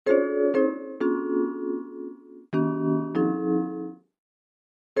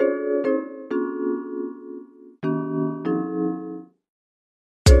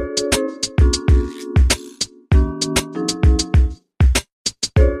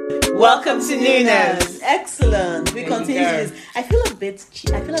Welcome to Noonas. Excellent. We continue this. I feel as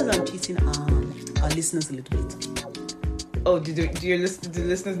I'm cheating our listeners a little bit. Oh, do the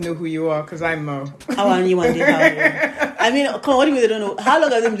listeners know who you are? Because I'm Mo. How are you and how? I mean, come on, what do you mean they don't know? How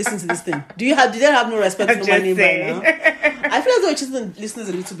long have they been listening to this thing? Do they have no respect for my name by now? I feel as though we're cheating listeners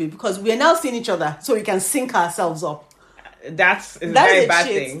a little bit because we are now seeing each other, so we can sync ourselves up. That's a very bad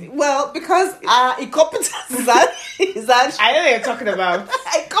thing. Well, because incompetence is that I know what you're talking about.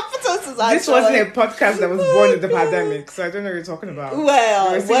 Incompetence is This wasn't a podcast that was born in the pandemic, so I don't know what you're talking about.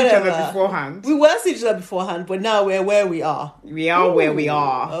 Well, we were seeing each other beforehand. We were seeing each other beforehand, but now we're where we are. We are where we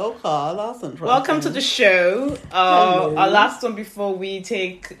are. Okay, that's interesting. Welcome to the show. Our last one before we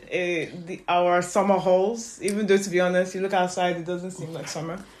take our summer hauls. Even though, to be honest, you look outside, it doesn't seem like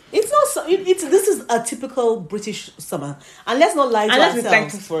summer. It's not. This is a typical British summer, and let's not lie to ourselves. Let's be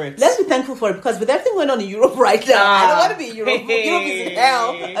thankful for it. Let's be thankful for it because with everything going on in Europe right now, I don't want to be in Europe. Europe is in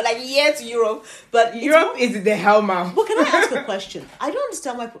hell. I'm like, yeah, to Europe, but Europe is the hell, man. But can I ask a question? I don't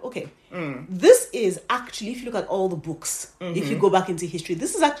understand why. Okay, this is actually, if you look at all the books, if you go back into history,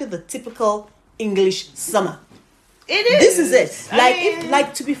 this is actually the typical English summer. It is. This is it.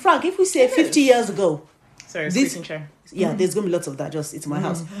 To be frank, if we say 50 years ago. Sorry, squeezing chair. Yeah, there's going to be lots of that. Just it's my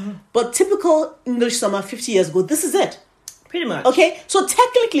house. But typical English summer 50 years ago, this is it. Pretty much. Okay, so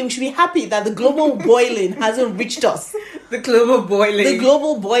technically we should be happy that the global boiling hasn't reached us. The global boiling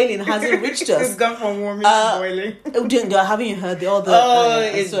hasn't reached us. It's gone from warming to boiling. Haven't you heard the other?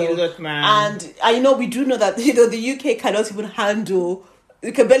 You look, man. And I know we do know that the UK cannot even handle.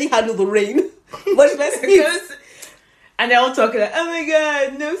 It can barely handle the rain. But let's be. And they're all talking like, oh my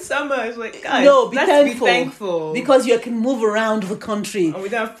God, no summer. It's like, guys, be thankful. Because you can move around the country. And we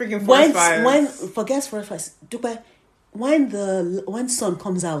don't have freaking forest fires. Forget forest fires. When sun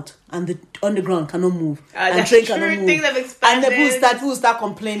comes out and the underground cannot move and train cannot move. Things have expanded. And the people start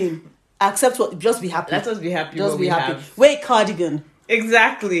complaining. Just be happy. Let us be happy. Just be happy. Wear a cardigan.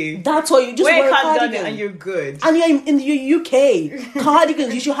 Exactly. That's all you just wear a cardigan and you're good. And you're in the UK.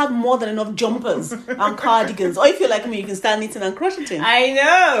 Cardigans, you should have more than enough jumpers and cardigans. Or if you're like me, you can start knitting and crocheting. I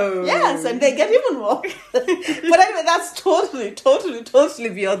know. Yes, and they get even more. But anyway, that's totally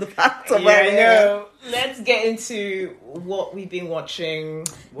beyond the fact of I know. Let's get into what we've been watching.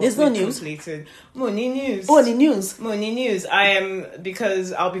 There's no news. Completed. Money news. Money news.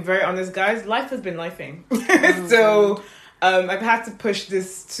 Because I'll be very honest, guys, life has been lifing. So I've had to push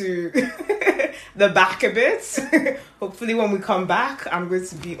this to the back a bit. Hopefully when we come back, I'm going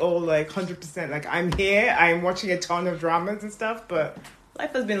to be all like 100%. Like, I'm here. I'm watching a ton of dramas and stuff, but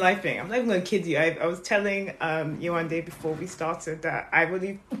life has been lifing. I'm not even going to kid you. I was telling you one day before we started that I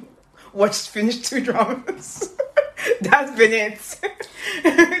really finished 2 dramas. That's been it.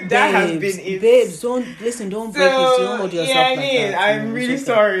 That has been it. Babes, don't break it. Don't hold yourself like that. I'm really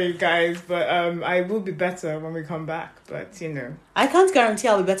sorry, guys, but I will be better when we come back. But I can't guarantee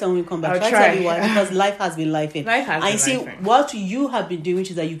I'll be better when we come back. I'll try. Tell you why, because life has been lifing. I see what you have been doing, which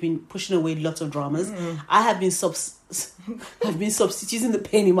is that you've been pushing away lots of dramas. I have been substituting the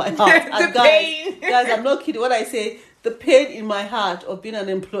pain in my heart. Guys, I'm not kidding. What I say. The pain in my heart of being an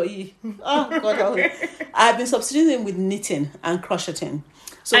employee. Oh, God. I've been substituting with knitting and crocheting.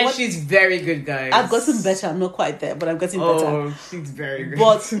 She's very good, guys. I've gotten better. I'm not quite there, but I'm getting better. Oh, she's very good.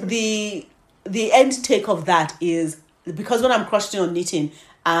 But the end take of that is, because when I'm crocheting or knitting,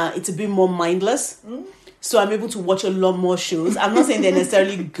 it's a bit more mindless. So I'm able to watch a lot more shows. I'm not saying they're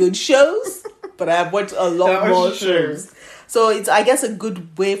necessarily good shows, but I've watched a lot more shows. So it's, I guess, a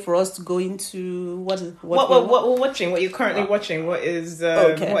good way for us to go into what we're watching, what you're currently watching. What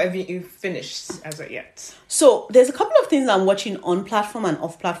have you finished as of yet? So there's a couple of things I'm watching on platform and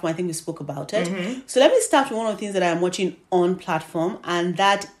off platform. I think we spoke about it. So let me start with one of the things that I'm watching on platform, and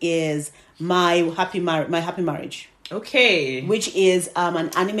that is My Happy Marriage. Okay. Which is an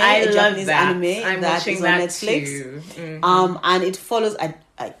anime, Japanese anime that is on Netflix. And it follows. I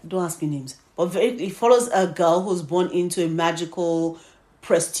don't ask me names. But it follows a girl who's born into a magical,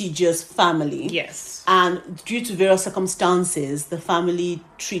 prestigious family. Yes. And due to various circumstances, the family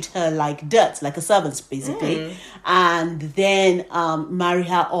treat her like dirt, like a servant, basically. And then marry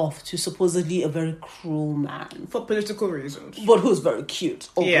her off to supposedly a very cruel man. For political reasons. But who's very cute.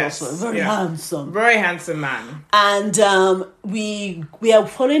 Yes. Very handsome. Very handsome man. And we are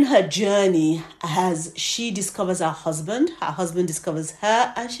following her journey as she discovers her husband discovers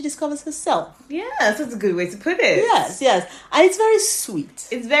her, and she discovers herself. Yes, that's a good way to put it. Yes. And it's very sweet.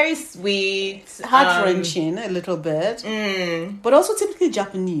 It's very sweet. Heart-wrenching a little bit. But also typically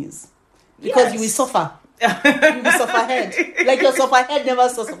Japanese. Because you will suffer. You will suffer head. Like your suffer head never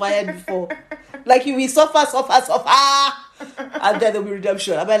saw suffer head before. Like you will suffer. and then there'll be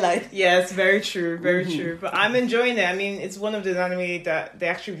redemption. Am I lying? Yes, very true, very true. But I'm enjoying it. I mean, it's one of the anime that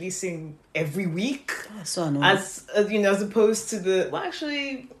they're actually releasing every week, So annoying. as as opposed to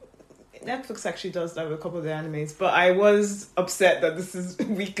actually, Netflix actually does that with a couple of the animes. But I was upset that this is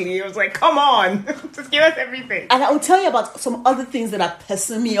weekly. I was like, come on, just give us everything. And I will tell you about some other things that are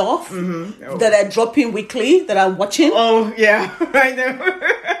pissing me off that are dropping weekly that I'm watching. Oh yeah, I know.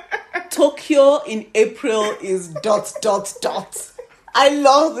 Tokyo in April is ... I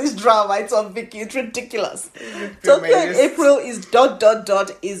love this drama. It's on Viki. It's ridiculous. Tokyo in April is ...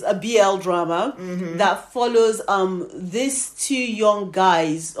 is a BL drama that follows these two young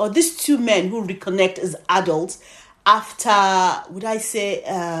guys, or these two men who reconnect as adults after, would I say,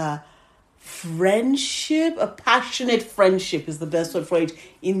 friendship? A passionate friendship is the best word for it.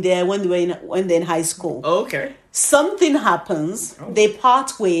 When they're in high school. Oh, okay. Something happens. Oh. They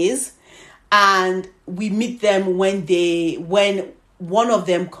part ways, and we meet them when one of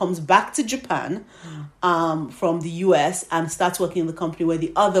them comes back to Japan from the US and starts working in the company where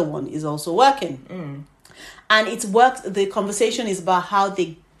the other one is also working. And the conversation is about how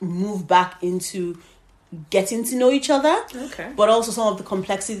they move back into getting to know each other, but also some of the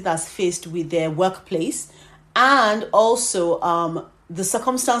complexity that's faced with their workplace, and also the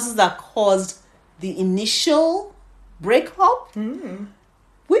circumstances that caused the initial breakup,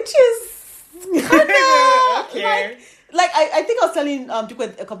 which is kind of like I think I was telling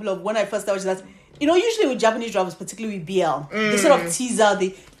a couple of when I first started that usually with Japanese dramas, particularly with BL, they sort of tease out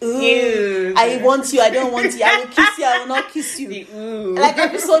the I want you, I don't want you, I will kiss you, I will not kiss you. Like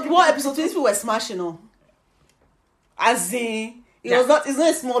episode 2, these people were smashing as in it's not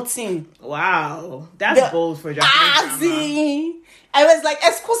a small thing. Wow, that's bold for Japanese drama. I was like,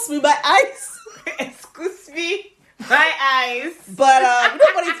 excuse me, my eyes. Excuse me, my eyes. But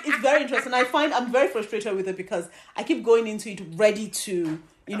but it's very interesting. I'm very frustrated with it because I keep going into it ready to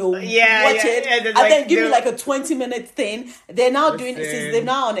watch it, and then give me like a 20-minute thing. They're now they're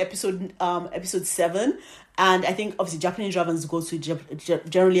now on episode 7. And I think obviously Japanese dramas go to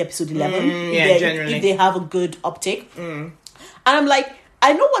generally episode 11 if they have a good uptake. And I'm like,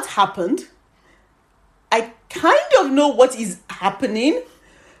 I know what happened. I kind of know what is happening.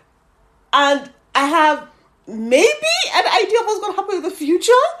 And I have maybe an idea of what's going to happen in the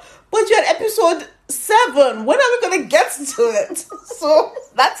future. But you're at episode 7. When are we going to get to it? So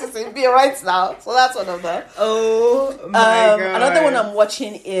that's in me right now. So that's one of them. Oh my God. Another one I'm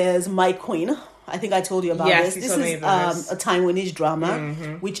watching is My Queen. I think I told you about this. This is a Taiwanese drama,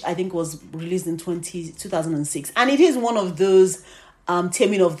 which I think was released in 2006. And it is one of those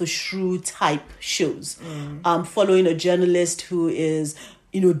Taming of the Shrew type shows, following a journalist who is,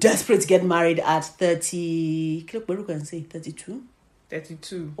 desperate to get married at 30... What are you going to say? 32?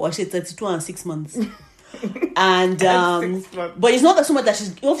 32. Or I say 32 and 6 months. And but it's not that so much that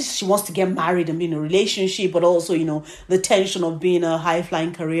she wants to get married and be in a relationship, but also the tension of being a high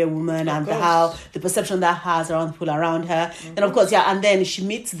flying career woman and how the perception that has around people around her. And of course, and then she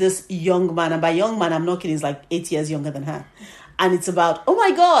meets this young man, and by young man I'm not kidding, he's like 8 years younger than her. And it's about, oh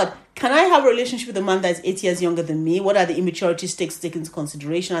my God, can I have a relationship with a man that is 8 years younger than me? What are the immaturity stakes to take into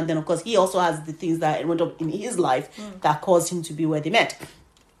consideration? And then of course he also has the things that went up in his life that caused him to be where they met.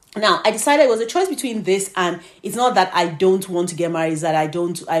 Now, I decided it was a choice between this and it's not that I don't want to get married, it's that I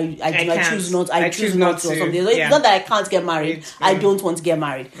choose not to or something. It's not that I can't get married, I don't want to get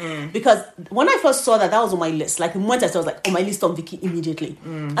married. Because when I first saw that was on my list. Like the moment I saw it, I was like, on my list on Viki immediately.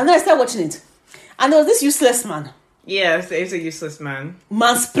 And then I started watching it. And there was this useless man. Yes, it's a useless man.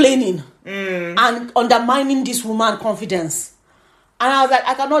 Mansplaining and undermining this woman's confidence. And I was like,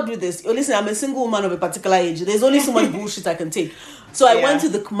 I cannot do this. Listen, I'm a single woman of a particular age. There's only so much bullshit I can take. So I went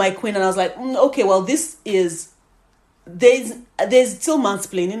to My Queen and I was like, okay, well, this is... There's still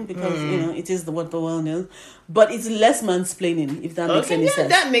mansplaining because, it is the word the world knows. But it's less mansplaining, if that makes any sense.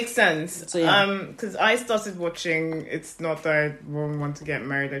 That makes sense. So, because I started watching, it's not that I won't want to get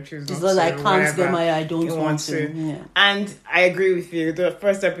married, I choose not to. It's not that I can't get married, I don't want to. Yeah. And I agree with you. The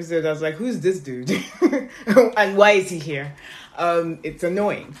first episode, I was like, who's this dude? And why is he here? It's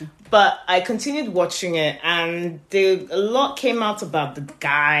annoying. But I continued watching it, and a lot came out about the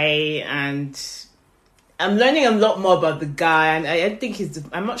guy, and I'm learning a lot more about the guy, and I think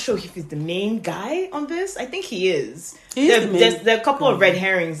I'm not sure if he's the main guy on this. I think he is. There are a couple of red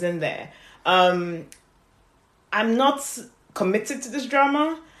herrings in there. I'm not committed to this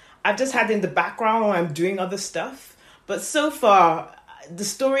drama. I've just had it in the background when I'm doing other stuff. But so far, the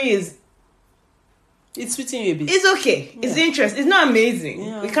story is It's sweetening you a bit. It's okay. It's interesting. It's not amazing.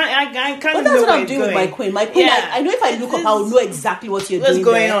 Yeah. We can't. I can't. But that's what I'm doing with my queen. My queen, like, I know if I look up, I will know exactly what you're doing. What's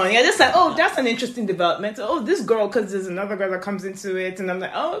going there. on? Yeah, just like, oh, that's an interesting development. Oh, this girl, because there's another girl that comes into it, and I'm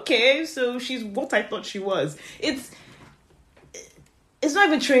like, oh, okay, so she's what I thought she was. It's not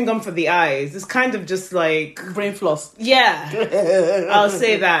even chewing gum for the eyes. It's kind of just like brain floss. Yeah, I'll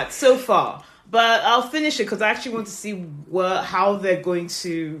say that so far. But I'll finish it because I actually want to see how they're going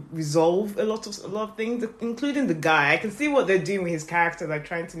to resolve a lot of things, including the guy. I can see what they're doing with his character, like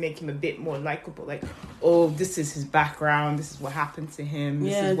trying to make him a bit more likable. Like, oh, this is his background. This is what happened to him.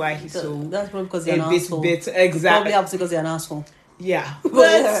 This is why he's so. That's probably because he's an asshole. Exactly. Probably happens because he's an asshole. Yeah,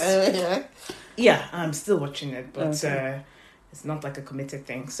 but yeah, I'm still watching it, but. Okay. It's not like a committed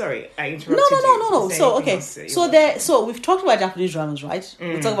thing. Sorry, I interrupted you. No. So, okay. So we've talked about Japanese dramas, right?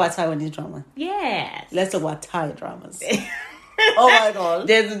 We'll talk about Taiwanese drama. Yes. Let's talk about Thai dramas. Oh my god.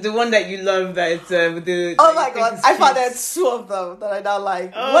 There's the one that you love that with the... Oh my god. I found there's two of them that I now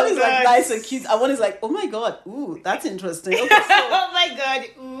like. One is like nice and cute, and one is like, oh my god, ooh, that's interesting. Okay, so, oh my god,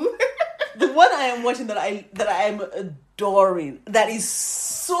 ooh. The one I am watching that I am adoring, that is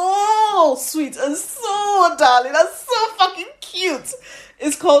so sweet and so darling and so fucking cute,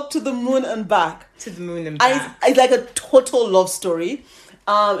 is called To the Moon and Back. To the Moon and Back. And it's like a total love story.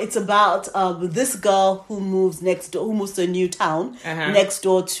 It's about this girl who moves to a new town next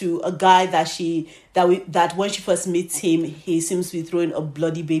door to a guy that when she first meets him, he seems to be throwing a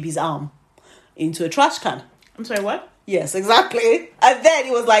bloody baby's arm into a trash can. I'm sorry, what? Yes, exactly. And then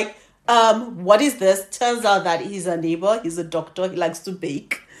he was like, what is this? Turns out that he's a neighbor, he's a doctor, he likes to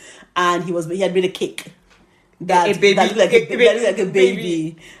bake, and he had made a cake that looked like a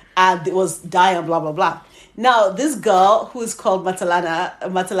baby, and it was dying, blah blah blah. Now, this girl, who is called Matalana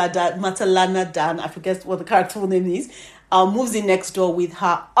Dan, I forget what the character name is, moves in next door with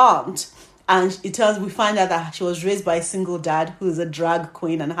her aunt. And we find out that she was raised by a single dad who is a drag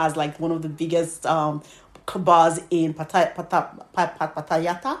queen and has like one of the biggest bars in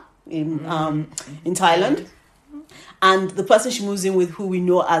Pattayata in Thailand. And the person she moves in with, who we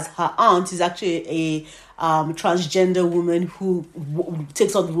know as her aunt, is actually a transgender woman who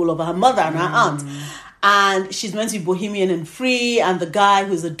takes on the role of her mother and her aunt. And she's meant to be bohemian and free. And the guy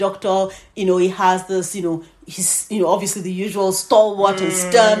who's a doctor, he has this, he's, obviously the usual stalwart and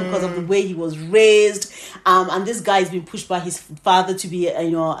stern because of the way he was raised. And this guy has been pushed by his father to be,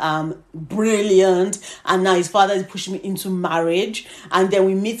 brilliant. And now his father is pushing him into marriage. And then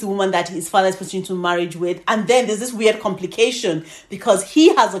we meet the woman that his father is pushing into marriage with. And then there's this weird complication because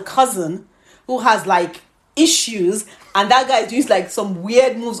he has a cousin who has like issues, and that guy is doing like some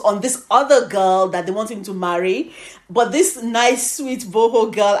weird moves on this other girl that they want him to marry. But this nice, sweet boho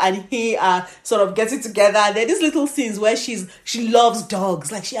girl and he are sort of getting together. And there are these little scenes where she loves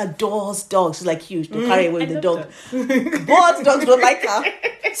dogs, like she adores dogs. She's like huge to carry away with the dog. But dogs don't like her.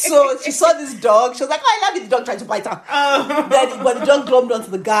 So she saw this dog. She was like, oh, I love it. The dog tried to bite her. But the dog glommed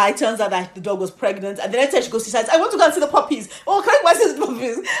onto the guy. Turns out that the dog was pregnant. And the next time she goes, she says, I want to go and see the puppies. Oh, can I go and see the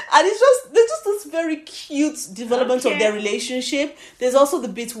puppies? And there's just this very cute development of their relationship. There's also the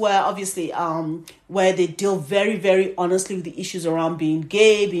bit where obviously where they deal very, very honestly with the issues around being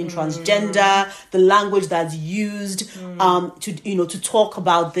gay, being transgender, the language that's used to talk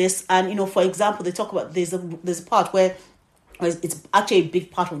about this. And for example, they talk about there's a part where it's actually a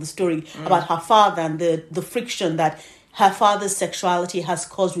big part of the story about her father and the friction that her father's sexuality has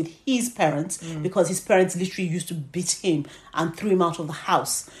caused with his parents because his parents literally used to beat him and threw him out of the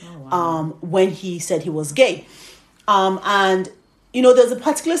house when he said he was gay. And there's a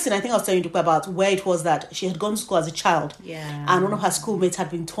particular scene I think I was telling you about where it was that she had gone to school as a child, and one of her schoolmates had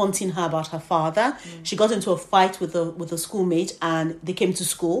been taunting her about her father. She got into a fight with a schoolmate, and they came to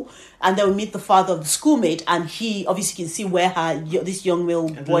school, and then we meet the father of the schoolmate, and he obviously can see where this young male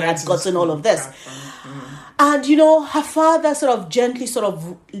boy had gotten all of this. And, her father sort of gently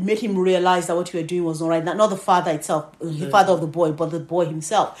made him realize that what he was doing was not right. Not the father itself, the father of the boy, but the boy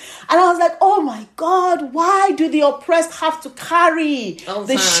himself. And I was like, oh my God, why do the oppressed have to carry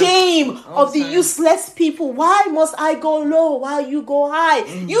the shame of the useless people? Why must I go low while you go high?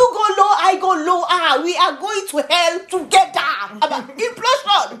 You go low, I go low. We are going to hell together.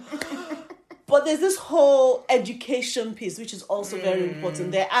 Implosion. But there's this whole education piece, which is also very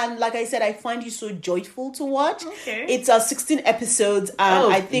important there. And like I said, I find it so joyful to watch. Okay. It's 16 episodes.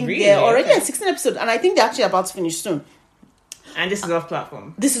 And I think they're already at 16 episodes. And I think they're actually about to finish soon. And this is off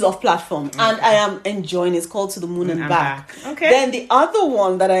platform. This is off platform. Okay. And I am enjoying it. It's called To the Moon and Back. Okay. Then the other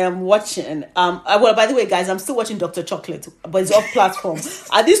one that I am watching, by the way, guys, I'm still watching Dr. Chocolate, but it's off platform.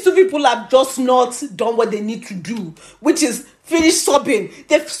 And these two people have just not done what they need to do, which is finished subbing.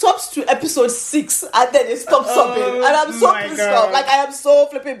 They've subbed to episode 6 and then they stopped subbing. And I'm so pissed off. Like, I am so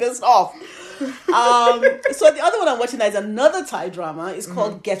flipping pissed off. So the other one I'm watching is another Thai drama. It's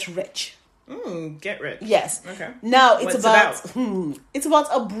called Get Rich. Get Rich. Yes. Okay. Now it's it's about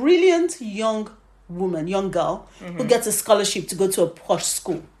a brilliant young girl who gets a scholarship to go to a posh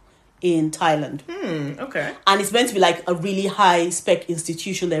school in Thailand. Okay. And it's meant to be like a really high spec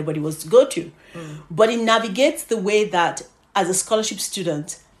institution that everybody wants to go to. But it navigates the way that as a scholarship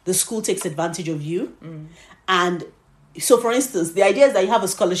student, the school takes advantage of you. And so, for instance, the idea is that you have a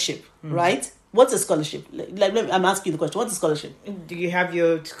scholarship, right? What's a scholarship? I'm asking you the question. What's a scholarship? Do you have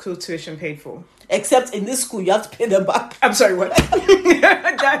your school tuition paid for? Except in this school, you have to pay them back. I'm sorry, what?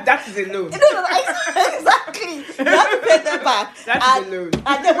 That's the loan. No, exactly. You have to pay them back. That's the loan.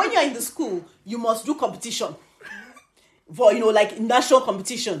 And then when you're in the school, you must do competition. For, like national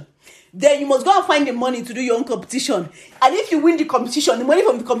competition. Then you must go and find the money to do your own competition. And if you win the competition, the money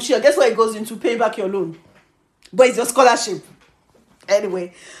from the competition, guess what it goes into? Paying back your loan. But it's your scholarship.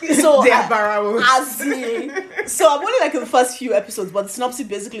 Anyway, so they are borrowers. So I'm only like in the first few episodes, but the synopsis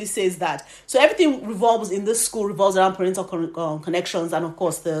basically says that. So everything in this school revolves around parental connections and of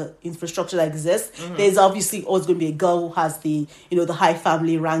course the infrastructure that exists. There's obviously always going to be a girl who has the the high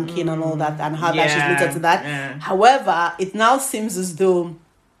family ranking and all that, and how that she's related to that. Yeah. However, it now seems as though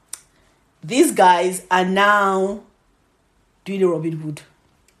these guys are now doing a Robin Hood.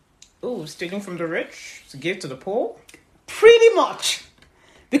 Oh, stealing from the rich to give to the poor? Pretty much.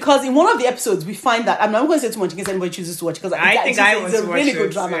 Because in one of the episodes, we find that... I'm not going to say too much in case anybody chooses to watch, because I think it's a really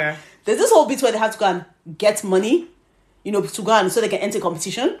good drama. Yeah. There's this whole bit where they have to go and get money, to go and so they can enter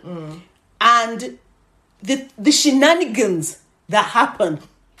competition. And the shenanigans that happen...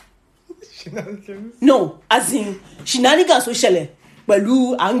 Shenanigans? No, as in, shenanigans so shele.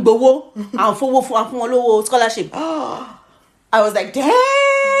 Pẹ̀lú angbowo and fún scholarship. I was like, dang!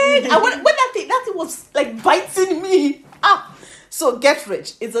 When that thing was like biting me. So Get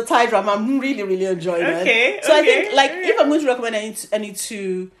Rich. It's a Thai drama. I'm really, really enjoying it. So I think if I'm going to recommend any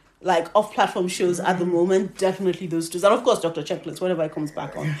two like off-platform shows at the moment, definitely those two. And of course Dr. Checklist, whenever it comes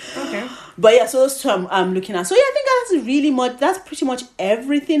back on. Okay. But yeah, so those two I'm looking at. So yeah, I think that's pretty much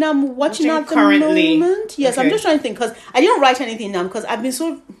everything I'm watching at the currently. moment. Yes, okay. I'm just trying to think because I didn't write anything down because I've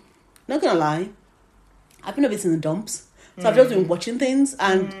been not gonna lie, I've been a bit in the dumps. So I've just been watching things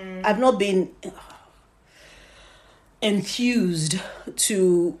and I've not been enthused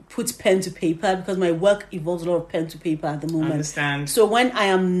to put pen to paper because my work involves a lot of pen to paper at the moment. I understand. So when I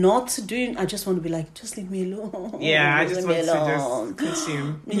am not doing, I just want to be like, just leave me alone. Yeah, I just want to just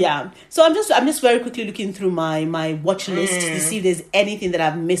consume. Yeah. So I'm just very quickly looking through my watch list to see if there's anything that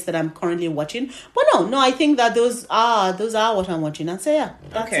I've missed that I'm currently watching. But no, I think that those are what I'm watching. And so yeah,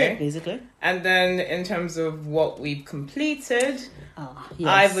 that's it basically. And then in terms of what we've completed, yes.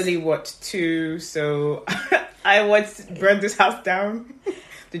 I've only watched 2. So I watched Burn This House Down,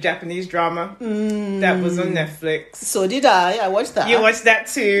 the Japanese drama that was on Netflix. So did I. I watched that. You watched that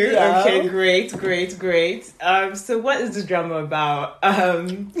too? Yeah. Okay, great. So what is the drama about?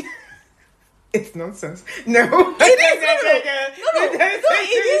 It's nonsense. No. It is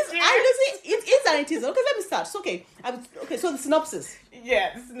and it isn't. Okay, let me start. So, so the synopsis.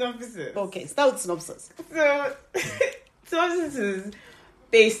 Yeah, the synopsis. Okay, start with the synopsis. So, synopsis is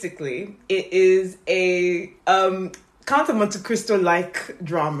basically, it is a Count of Monte Cristo-like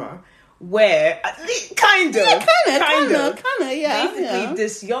drama where, kind of, basically,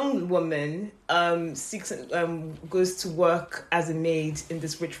 this young woman goes to work as a maid in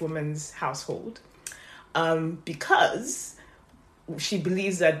this rich woman's household because she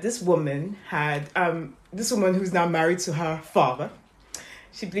believes that this woman who's now married to her father,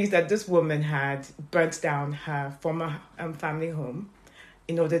 she believes that this woman had burnt down her former family home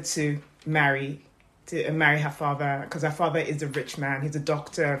in order to marry her father, because her father is a rich man. He's a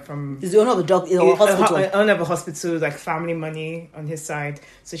doctor He's the owner of a hospital. Owner of a hospital, like family money on his side.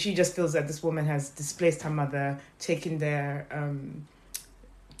 So she just feels that this woman has displaced her mother, taking their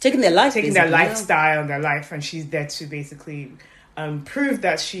lifestyle and their life, and she's there to basically prove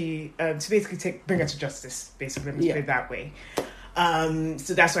that bring her to justice. Basically, let me put it that way.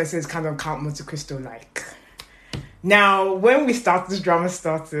 So that's why it says kind of Count Monte Cristo like. Now, when this drama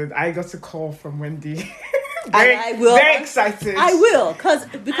started, I got a call from Wendy. Very excited. I will,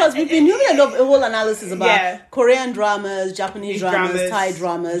 because we've been doing a whole analysis about Korean dramas, Japanese dramas, Thai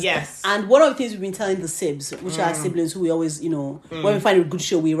dramas. Yes. And one of the things we've been telling the Sibs, which are siblings who we always, when we find a good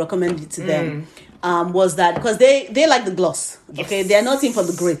show, we recommend it to them, was that because they like the gloss. Yes. Okay, they're not in for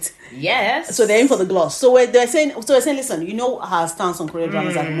the grit. Yes. So they're in for the gloss. So we're saying, listen, our stance on Korean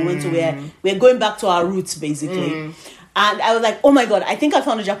dramas at the moment, so we're going back to our roots basically. And I was like, oh my God, I think I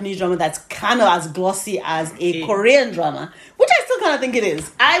found a Japanese drama that's kind of as glossy as a Korean drama, which I still kind of think it is.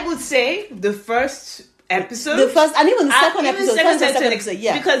 I would say the first episode. The first, and even the second episode. Second episode,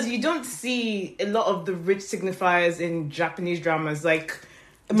 yeah. Because you don't see a lot of the rich signifiers in Japanese dramas, like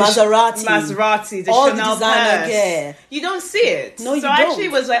Maserati, the all Chanel the designer purse. gear. You don't see it. No, you so don't. I actually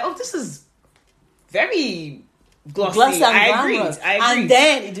was like, oh, this is very glossy. Glossy and I glamorous. agreed. And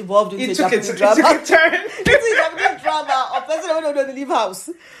then it evolved into a Japanese drama. It took a turn. It's a Japanese drama of person who don't leave house.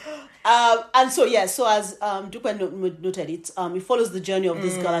 And so so as Dupe noted, it follows the journey of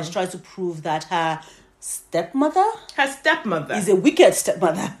this girl as she tries to prove that her stepmother is a wicked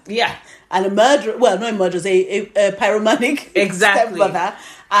stepmother. Yeah. And a murderer, well, not a murderer, a pyromanic stepmother.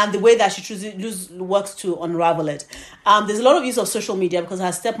 And the way that she works to unravel it. There's a lot of use of social media because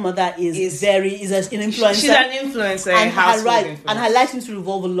her stepmother is an influencer. She's an influencer. And her life seems to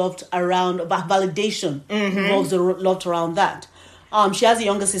revolve a lot around validation. Revolves a lot around that. She has a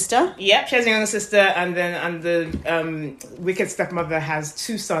younger sister. Yep, she has a younger sister, and the wicked stepmother has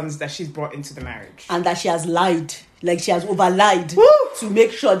 2 sons that she's brought into the marriage, and that she has lied, like she has over-lied to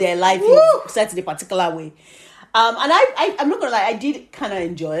make sure their life is set in a particular way. And I'm not gonna lie, I did kind of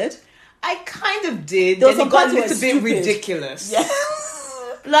enjoy it. I kind of did. There was some it got a parts little bit ridiculous.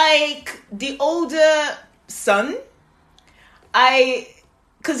 Yes. Like the older son,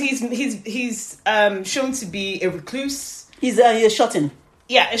 because he's shown to be a recluse. He's a shut-in.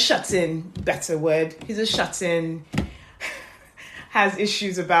 Yeah, a shut-in, better word. He's a shut-in, has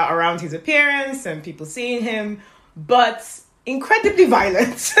issues around his appearance and people seeing him, but incredibly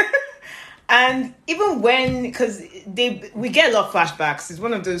violent. And even because we get a lot of flashbacks. It's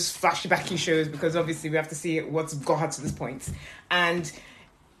one of those flashbacky shows because obviously we have to see what's got her to this point. And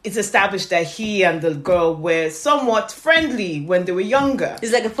it's established that he and the girl were somewhat friendly when they were younger.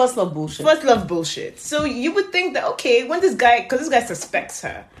 It's like a first love bullshit. So you would think that, okay, when this guy suspects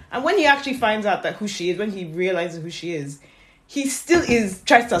her, and when he actually finds out that who she is, when he realizes who she is, he still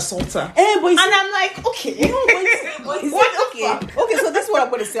tries to assault her. And I'm like, okay. Okay, so this is what I'm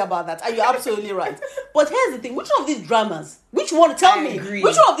going to say about that. And you're absolutely right. But here's the thing. Which one of these dramas, which one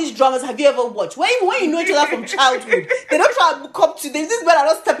of these dramas have you ever watched? When you know each other from childhood, they don't try to come to them. These men are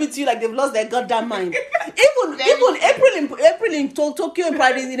not stepping to you like they've lost their goddamn mind. Even April in Tokyo and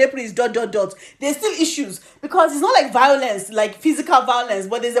Paris in April is ... There's still issues. Because it's not like violence, like physical violence,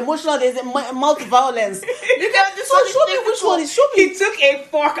 but there's emotional, there's multi-violence. So show me which one. He took a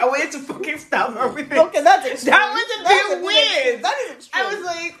fork away to fucking stab her with it. Okay, that's extreme. That was a bit weird. That is extreme. I was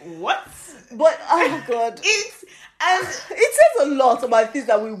like, what? But oh god, it says a lot about things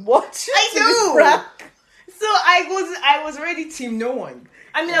that we watch. I know. So I was already team no one.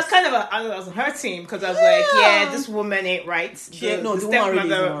 I mean, I was on her team because I was like, yeah, this woman ain't right. The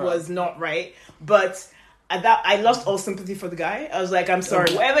stepmother was not right, but. I lost all sympathy for the guy. I was like, I'm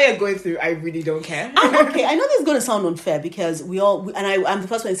sorry. Whatever you're going through, I really don't care. Okay, I know this is going to sound unfair because I'm the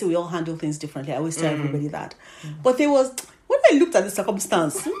first one to say we all handle things differently. I always tell everybody that. But when I looked at the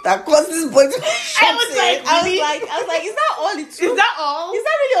circumstance that caused this boy to I was like, is that all it took? Is that all? Is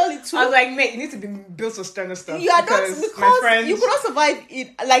that really all it took? I was like, mate, you need to be built for sterner stuff. You are not because my friends, you cannot survive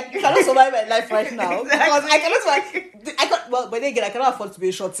it. Like you cannot survive my life right now exactly. because I cannot survive. Well, but then again, I cannot afford to be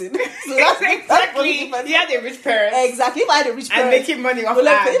a short-in. So exactly. You had a rich parent. Exactly. If I had a rich parent, and making money off if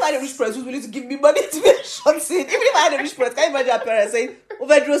I had a rich parent who's willing to give me money to be a short-in, even if I had a rich parent, can you imagine a parent saying,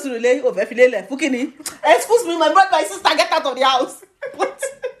 "Overdose to relay, overfilele, fukini, excuse me, my brother, my sister, get out of the house."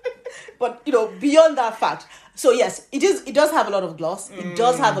 But beyond that fact, so yes, it does have a lot of gloss. It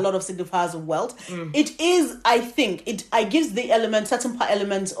does have a lot of signifiers of wealth. It is, I think, it gives the certain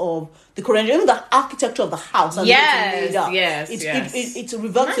elements of the Korean, even the architecture of the house. And Yes. It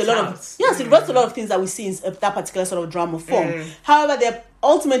reverts to a lot of it reverts to a lot of things that we see in that particular sort of drama form. However,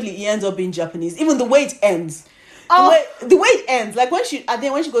 ultimately it ends up being Japanese. Even the way it ends. The way it ends, like when she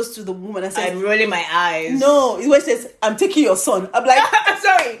goes to the woman and says, I'm rolling my eyes. No, it always says, I'm taking your son. I'm like, I'm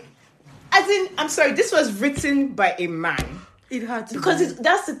sorry. I'm sorry, this was written by a man. It had to because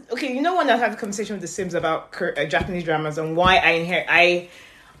okay, you know when I have a conversation with the Sims about Japanese dramas and why I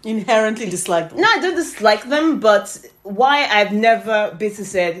inherently dislike them. No, I don't dislike them, but why I've never basically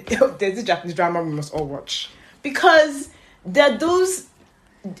said, there's a Japanese drama we must all watch. Because there are those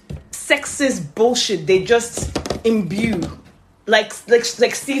sexist bullshit they just imbue like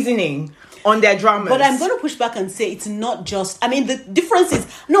seasoning on their dramas. But I'm going to push back and say it's not just, I mean, the difference is,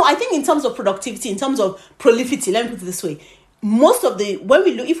 no, I think in terms of productivity, in terms of prolificity, let me put it this way, most of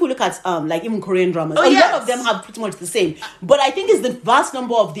if we look at like even Korean dramas, a lot of them have pretty much the same. But I think it's the vast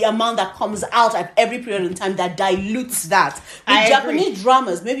number of the amount that comes out at every period in time that dilutes that. With Japanese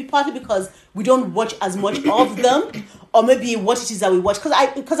dramas, maybe partly because we don't watch as much of them, or maybe what it is that we watch. Because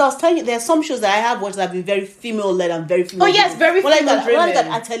I was telling you, there are some shows that I have watched that have been very female-led and very female. Oh, yes, very female-driven. When I look at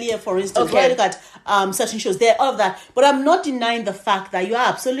Atelier, for instance, when I look at certain shows, there all of that. But I'm not denying the fact that you are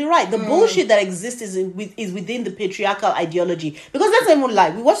absolutely right. The bullshit that exists is within the patriarchal ideology. Because let's not even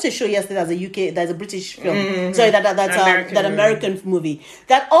lie. We watched a show yesterday there's a British film. Sorry, that American movie.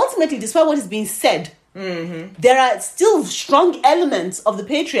 That ultimately, despite what is being said, there are still strong elements of the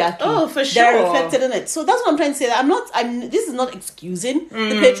patriarchy that are reflected in it. So that's what I'm trying to say. This is not excusing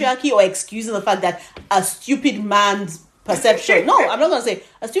the patriarchy or excusing the fact that a stupid man's perception. No, I'm not going to say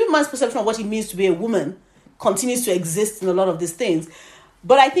a stupid man's perception of what it means to be a woman continues to exist in a lot of these things.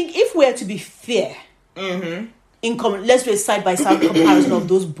 But I think if we're to be fair, let's do a side by side comparison of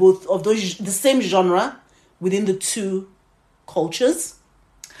the same genre within the two cultures.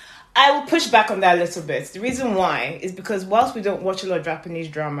 I will push back on that a little bit. The reason why is because whilst we don't watch a lot of Japanese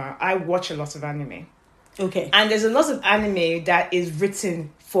drama, I watch a lot of anime. Okay. And there's a lot of anime that is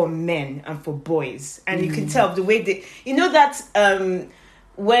written for men and for boys. And you can tell the way they... You know that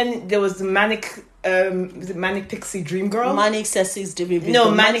when there was the Manic Pixie Dream Girl? Manic Sexy Dream Girl.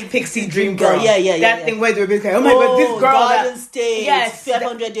 No, Manic Pixie Dream Girl. Yeah. That thing where they were like, oh my God, this girl... Garden State. Yes.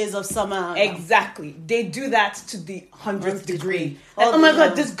 500 Days of Summer. Exactly. They do that to the 100th degree. Like, oh my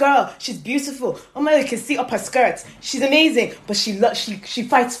God, this girl, she's beautiful. Oh my God, you can see up her skirts. She's amazing. But she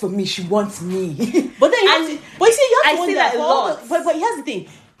fights for me. She wants me. But then you have to wonder that a lot. But here's the thing.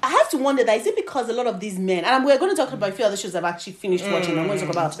 I have to wonder that, is it because a lot of these men, and we're going to talk about a few other shows I've actually finished watching. I'm going to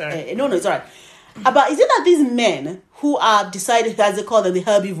talk about... no, it's all right. But is it that these men who are decided, as they call them, the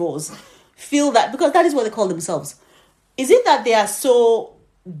herbivores, feel that, because that is what they call themselves, is it that they are so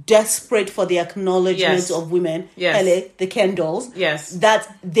desperate for the acknowledgement of women, the Ken dolls, that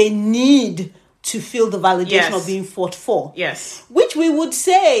they need to feel the validation of being fought for? Yes. Which we would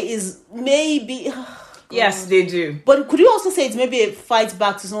say is maybe... Yes, they do. But could you also say it's maybe a fight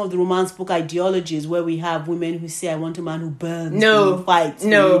back to some of the romance book ideologies where we have women who say, I want a man who burns, who fights?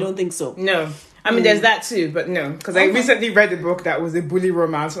 No. You don't think so? No. I mean, there's that too, but no. Because I recently read a book that was a bully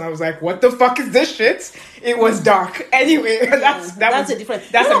romance, and I was like, what the fuck is this shit? It was dark. Anyway, that's a different...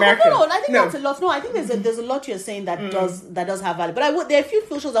 That's American. No, I think that's a lot. No, I think there's a lot you're saying that does have value. But there are a few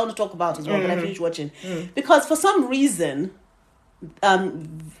shows I want to talk about as well that I finished watching. Because for some reason,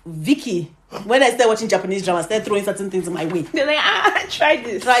 Vicky... When I started watching Japanese dramas, they're throwing certain things in my way. They're like, try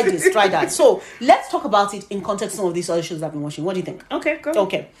this. Try that. So, let's talk about it in context of some of these other shows I've been watching. What do you think? Okay, go.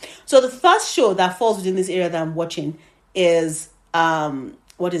 Okay. So, the first show that falls within this area that I'm watching is,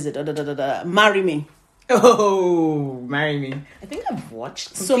 what is it? Marry Me. Oh, Marry Me. I think I've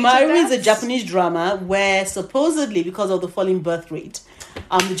watched. So, Marry Me is a Japanese drama where supposedly, because of the falling birth rate,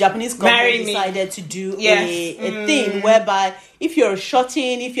 the Japanese government decided to do a thing whereby if you're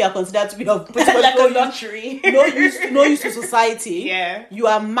shorting, if you are considered to be of like a lottery, no use to society, you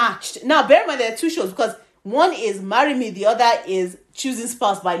are matched. Now, bear in mind there are two shows, because one is Marry Me, the other is Choosing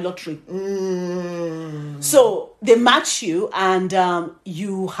Spouse by Lottery. So they match you, and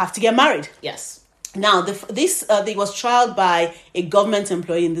you have to get married. Yes. Now, this was trialed by a government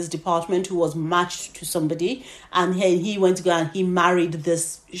employee in this department who was matched to somebody, and he went to go and he married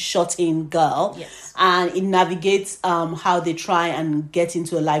this shut-in girl. Yes. And it navigates how they try and get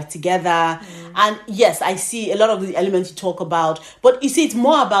into a life together. And yes, I see a lot of the elements you talk about, but you see, it's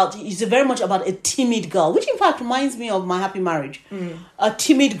very much about a timid girl, which in fact reminds me of My Happy Marriage. A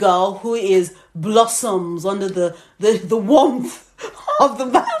timid girl who blossoms under the warmth of the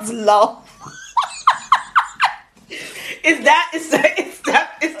man's love. Is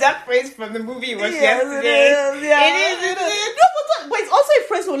that phrase from the movie you watched yesterday? It is. No, but it's also a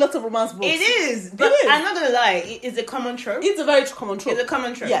phrase for lots of romance books. It is. But I'm not gonna lie, it's a common trope. It's a very common trope. It's a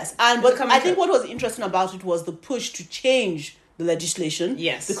common trope. Yes, but I think what was interesting about it was the push to change the legislation.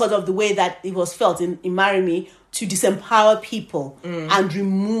 Yes. Because of the way that it was felt in Marry Me, to disempower people and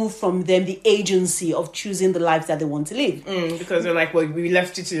remove from them the agency of choosing the lives that they want to live. Because they're like, well, we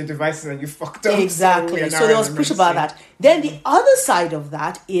left you to your devices and you fucked up. Exactly. So there was push about that. Then the other side of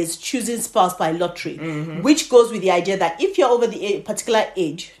that is Choosing Spouse by Lottery, which goes with the idea that if you're over the particular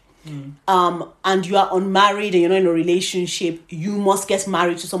age, and you are unmarried and you're not in a relationship, you must get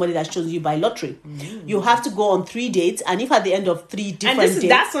married to somebody that's chosen you by lottery. You have to go on 3 dates, and if at the end of 3 different dates...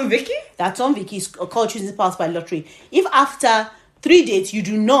 That's on Vicky? That's on Vicky. It's called Choosing Spouse by Lottery. If after 3 dates you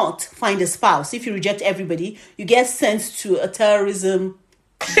do not find a spouse, if you reject everybody, you get sent to a terrorism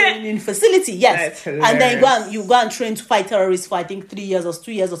training facility. Yes. And then you go and train to fight terrorists for I think 3 years or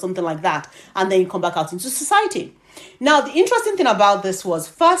 2 years or something like that, and then you come back out into society. Now, the interesting thing about this was,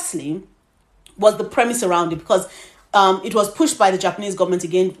 firstly, was the premise around it, because it was pushed by the Japanese government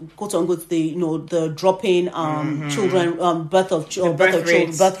again, quote unquote, the dropping children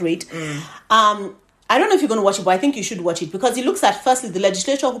birth rate. I don't know if you're going to watch it, but I think you should watch it because it looks at firstly the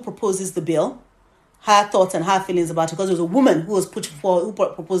legislature who proposes the bill, her thoughts and her feelings about it, because it was a woman who was who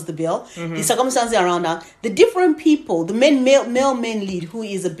proposed the bill, the circumstances around that, the different people, the main lead who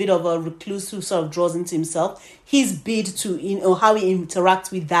is a bit of a recluse who sort of draws into himself, his bid to how he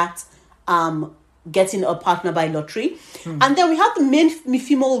interacts with that getting a partner by lottery. And then we have the main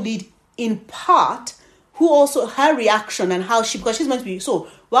female lead in part who also her reaction and how because she's meant to be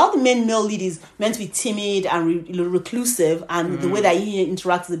while the main male lead is meant to be timid and reclusive and the way that he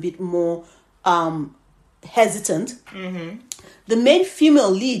interacts is a bit more hesitant, the main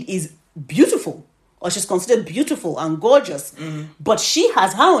female lead is beautiful, or she's considered beautiful and gorgeous, but she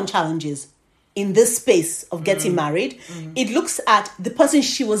has her own challenges in this space of getting married. It looks at the person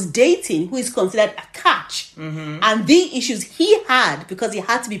she was dating who is considered a catch and the issues he had because he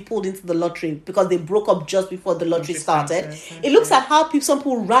had to be pulled into the lottery because they broke up just before the lottery started. It looks at how some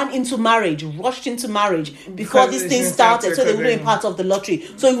people rushed into marriage before this thing started so they wouldn't be part of the lottery.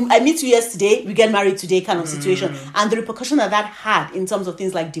 So I meet you yesterday, we get married today kind of situation, and the repercussion that had in terms of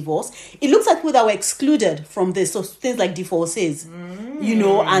things like divorce. It looks at people that were excluded from this, so things like divorces,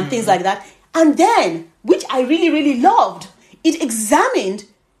 and things like that. And then, which I really, really loved, it examined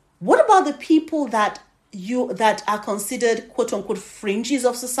what about the people that are considered quote unquote fringes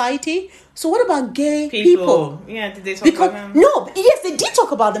of society. So what about gay people? Yeah, did they talk about them? No, yes, they did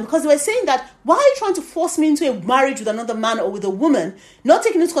talk about them because they were saying that why are you trying to force me into a marriage with another man or with a woman, not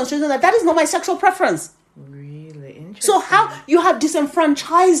taking into consideration that is not my sexual preference. Really interesting. So how you have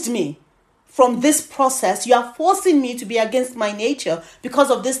disenfranchised me from this process, you are forcing me to be against my nature because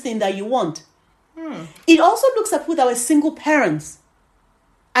of this thing that you want. It also looks at people that were single parents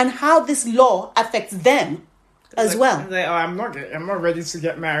and how this law affects them as well. I'm not ready to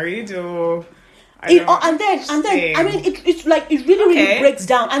get married, or and then I mean it really breaks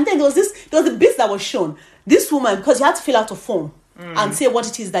down. And then there was a bit that was shown. This woman, because you had to fill out a form and say what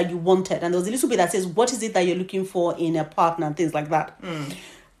it is that you wanted, and there was a little bit that says what is it that you're looking for in a partner and things like that.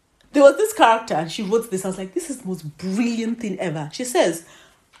 There was this character and she wrote this. I was like, this is the most brilliant thing ever. She says,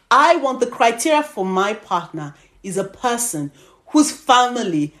 I want the criteria for my partner is a person whose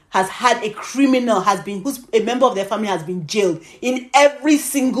family has had who's a member of their family has been jailed in every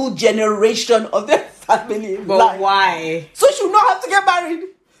single generation of their family. But why? So she will not have to get married.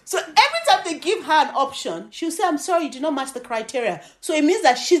 So every time they give her an option, she'll say, I'm sorry, you did not match the criteria. So it means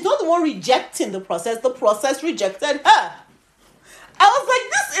that she's not the one rejecting the process rejected her. I was like,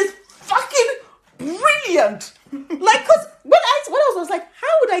 this is fucking brilliant. Like, because when I was like, how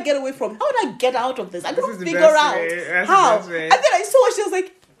would I get away from? How would I get out of this? I couldn't figure out how. And then I saw it. She was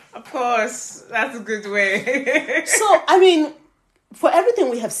like, of course, that's a good way. So, I mean, for everything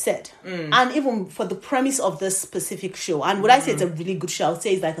we have said, and even for the premise of this specific show, and would I say it's a really good show? I would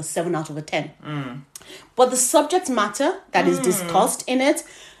say it's like a 7 out of a 10. But the subject matter that is discussed in it,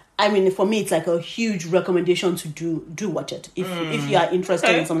 I mean, for me, it's like a huge recommendation to do watch it. If you are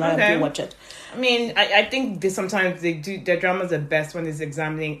interested in something like that, do watch it. I mean, I think sometimes their dramas are best when it's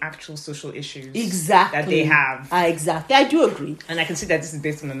examining actual social issues. Exactly. That they have. Exactly. I do agree. And I can see that this is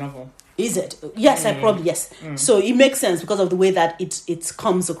based on a novel. Is it? Yes, I probably, yes. So it makes sense because of the way that it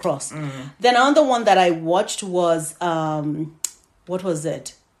comes across. Then another one that I watched was, what was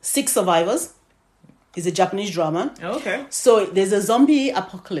it? 6 Survivors. It's a Japanese drama. Oh, okay. So there's a zombie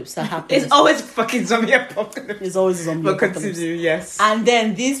apocalypse that happens. It's always fucking zombie apocalypse. There's always a zombie apocalypse. But continue, yes. And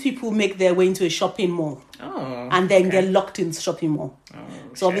then these people make their way into a shopping mall. Oh. And then get locked in the shopping mall. Oh,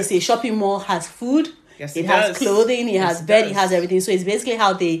 so obviously a shopping mall has food. Yes, it has clothing. It has bed. It has everything. So it's basically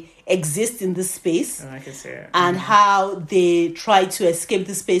how they exist in this space. Oh, I can see it. And how they try to escape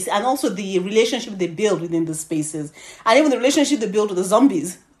the space. And also the relationship they build within the spaces. And even the relationship they build with the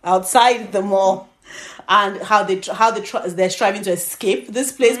zombies outside the mall. And how they're striving to escape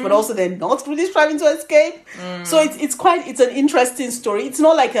this place, but also they're not really striving to escape. So it's an interesting story. It's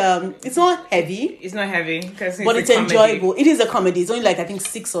not like it's not heavy. It's not heavy, but it's enjoyable. It is a comedy. It's only like I think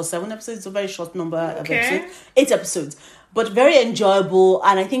 6 or 7 episodes. It's a very short number of episodes. 8 episodes, but very enjoyable.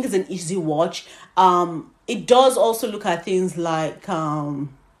 And I think it's an easy watch. It does also look at things like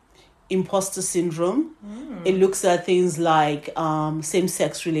imposter syndrome. It looks at things like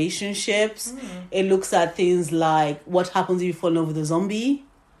same-sex relationships. It looks at things like what happens if you fall in love with a zombie.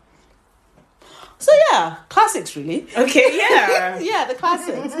 So yeah, classics really. Okay, yeah. Yeah, the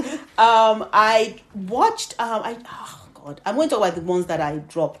classics. I watched I'm going to talk about the ones that I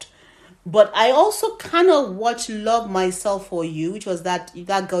dropped. But I also kind of watched Love Myself for You, which was that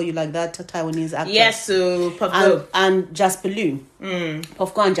girl you like, that Taiwanese actress. Yes, so Puff and Jasper Liu.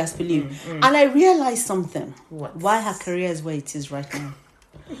 Puffco and Jasper Liu. And I realized something. What? Why her career is where it is right now.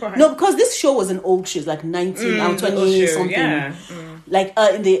 Right. No, because this show was an old show, like 19 and 20 something. Yeah. Like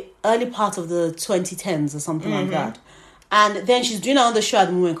in the early part of the 2010s or something like that. And then she's doing another show at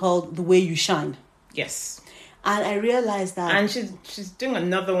the moment called The Way You Shine. Yes. And I realized that... And she's doing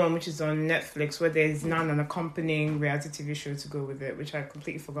another one which is on Netflix where there's now an accompanying reality TV show to go with it, which I've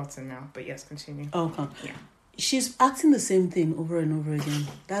completely forgotten now. But yes, continue. Okay. Yeah. She's acting the same thing over and over again.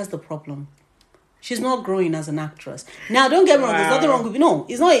 That's the problem. She's not growing as an actress. Now, don't get me wrong. There's nothing wrong with... No,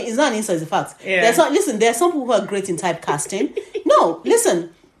 it's not an insult, it's a fact. Yeah. There are some people who are great in typecasting. No,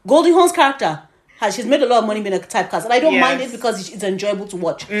 listen. Goldie Hawn's character... She's made a lot of money being a typecast, and I don't mind it because it's enjoyable to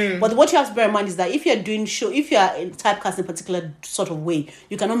watch. But what you have to bear in mind is that if you're typecast in a particular sort of way,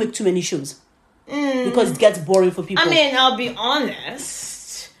 you cannot make too many shows because it gets boring for people. I mean, I'll be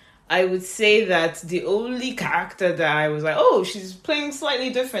honest. I would say that the only character that I was like, oh, she's playing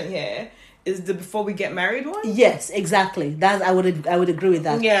slightly different here, is the Before We Get Married one. Yes, exactly. That I would agree with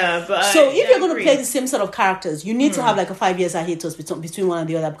that. Yeah, but so if you're going to play the same sort of characters, you need to have like a 5 years hiatus between one and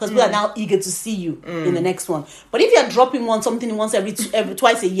the other because people are now eager to see you in the next one. But if you're dropping something once every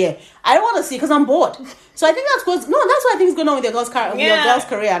twice a year, I don't want to see because I'm bored. So I think that's what I think is going on with your girl's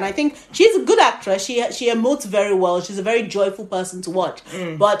career. And I think she's a good actress. She emotes very well. She's a very joyful person to watch.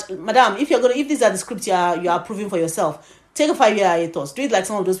 But madam, if these are the scripts you are approving for yourself, take a 5 year hiatus. Do it like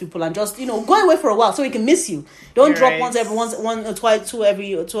some of those people and just go away for a while so we can miss you. Don't drop one or twice, two every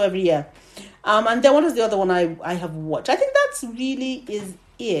year. And then what is the other one I have watched? I think that's really is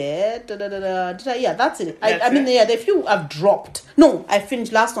it. Yeah, that's it. I mean, there are a few I've dropped. No, I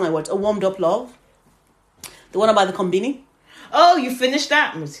finished last one I watched, A Warmed Up Love, the one about the combini. Oh, you finished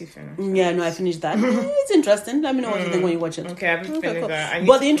that? Was he finished? Yeah, no, I finished that. It's interesting. Let me know what you think when you watch it. Okay, I haven't finished that.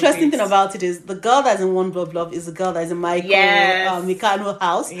 But the interesting thing about it is the girl that's in One Blood Love is the girl that's in Michael Mikano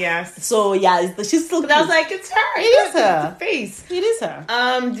house. Yes. So yeah, she's still. But I was like, it's her. It is her. The face. It is her.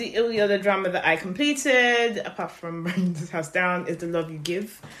 The only other drama that I completed, apart from Burning This House Down, is The Love You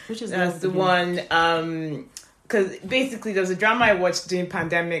Give. Which is the one. Because basically there was a drama I watched during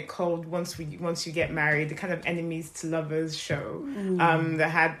pandemic called Once You Get Married, the kind of enemies to lovers show that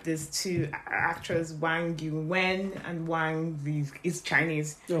had these two actors, Wang Yuwen and Wang is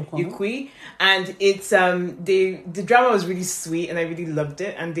Chinese, Yukui, and it's the drama was really sweet and I really loved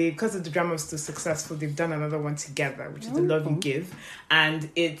it, and because of the drama was so successful, they've done another one together, which is The Love You Give, and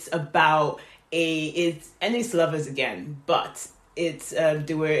it's about it's enemies to lovers again, but it's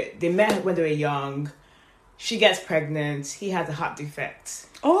they met when they were young. She gets pregnant. He has a heart defect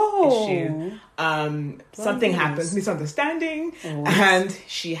issue. Something happens, misunderstanding, and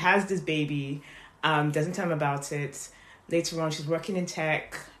she has this baby. Doesn't tell him about it. Later on, she's working in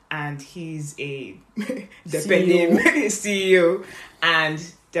tech, and he's a CEO,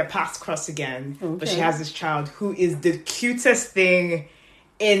 and their paths cross again. Okay. But she has this child who is the cutest thing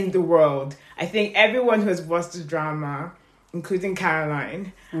in the world. I think everyone who has watched the drama, including Carol,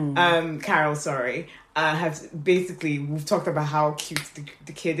 we've talked about how cute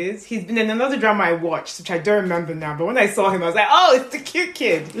the kid is. He's been in another drama I watched, which I don't remember now, but when I saw him, I was like, oh, it's the cute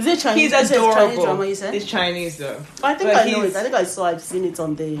kid. Is it Chinese? He's adorable. Chinese drama, you said? It's Chinese, though. I think I know it. I think I've seen it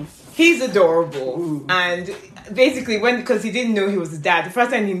on the... He's adorable. And basically, because he didn't know he was his dad, the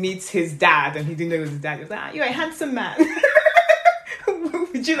first time he meets his dad, and he didn't know he was his dad, he was like, you're a handsome man.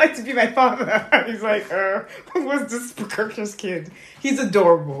 Would you like to be my father? And he's like, what's this precocious kid? He's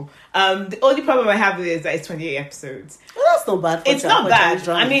adorable. The only problem I have with it is that it's 28 episodes. Well, that's not bad. It's not bad.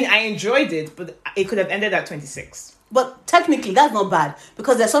 I mean, I enjoyed it, but it could have ended at 26. But technically, that's not bad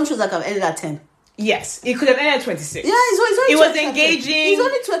because there's some shows that have ended at 10. Yes, it could have ended at 26. Yeah, it was engaging. It's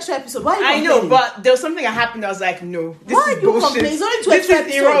only 2 extra episodes. Why are you complaining? I know, but there was something that happened. I was like, no, this is bullshit. It's only 2 extra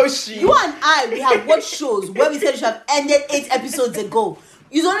episodes. You and I, we have watched shows where we said it should have ended 8 episodes ago.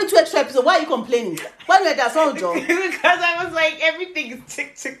 It's only 2 extra episodes. Why are you complaining? Why do you that sound, Joe? Because I was like, everything is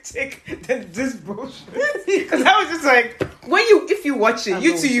tick, tick, tick. Then this bullshit. Because I was just like, if you watch it,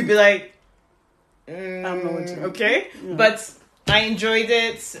 you'd be like, I'm not watching. Okay, yeah. But I enjoyed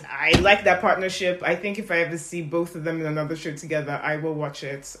it. I like that partnership. I think if I ever see both of them in another show together, I will watch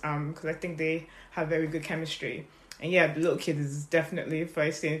it. Because I think they have very good chemistry. And yeah, the little kid is definitely, if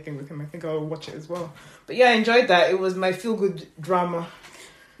I see anything with him, I think I'll watch it as well. But yeah, I enjoyed that. It was my feel-good drama.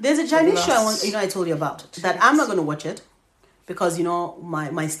 There's a Chinese show I told you about that I'm not going to watch it because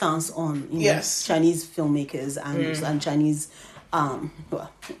my stance on Chinese filmmakers and Chinese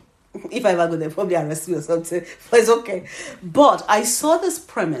If I ever go there, probably arrest me or something. But it's okay. But I saw this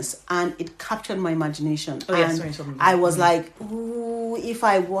premise and it captured my imagination. Oh, and yes, I was like, ooh, if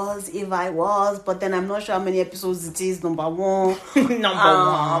I was. But then I'm not sure how many episodes it is, number one.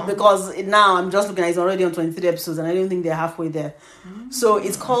 One. Because now I'm just looking at it's already on 23 episodes and I don't think they're halfway there. So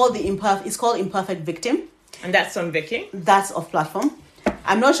it's called Imperfect Victim. And that's on Vicky? That's off platform.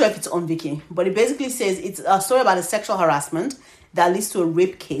 I'm not sure if it's on Viki, but it basically says it's a story about a sexual harassment that leads to a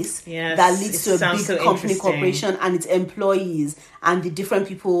rape case, that leads to a big company corporation and its employees and the different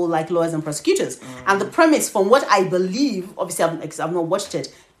people like lawyers and prosecutors. And the premise, from what I believe, obviously I've not watched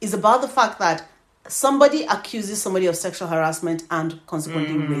it, is about the fact that somebody accuses somebody of sexual harassment and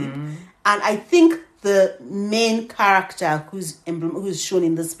consequently rape. And I think the main character who's shown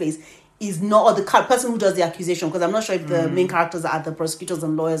in this space is not, or the person who does the accusation, because I'm not sure if the main characters are the prosecutors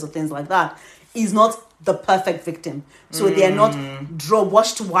and lawyers or things like that, is not the perfect victim. So they are not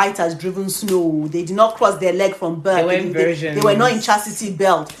washed white as driven snow. They did not cross their leg from birth. They were not in chastity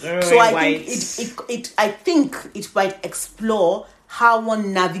belt. So I think it might explore how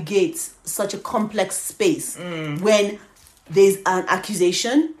one navigates such a complex space when there's an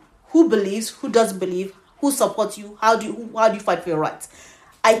accusation. Who believes? Who doesn't believe? Who supports you? How do you fight for your rights?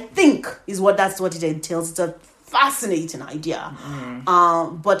 I think that's what it entails. It's a fascinating idea.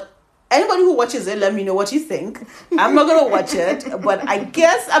 But anybody who watches it, let me know what you think. I'm not gonna watch it, but I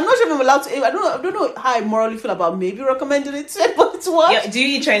guess I'm not sure if I'm allowed to. I don't know how I morally feel about maybe recommending it to anybody to watch. Yeah, do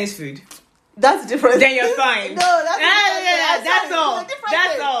you eat Chinese food? That's different. Then you're fine. No, that's all.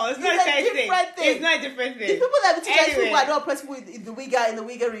 That's all. It's not a thing. It's not a different thing. The people that teach Chinese people are not oppressed people in the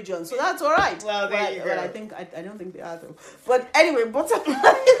Uyghur region, so that's all right. Well, there you go. I don't think they are though. But anyway, bottom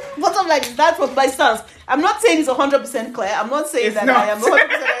line, that's what my stance. I'm not saying it's 100% clear. I'm not saying that I am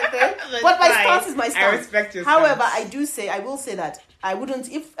 100% clear. But my stance is my stance. I respect your However, stance. I will say that I wouldn't,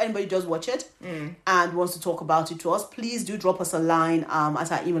 if anybody does watch it and wants to talk about it to us, please do drop us a line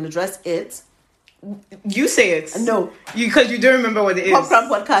at our email address. It's you say it. No. Because you don't remember what it is.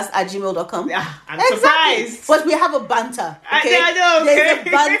 popcrampodcast@gmail.com. Yeah, I'm surprised. But we have a banter. Okay? I know. There's a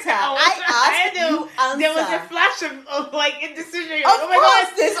banter. I asked, you answer. There was a flash of like indecision. Of course,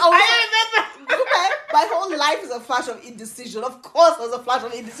 there's always. I remember. My whole life is a flash of indecision. Of course, there's a flash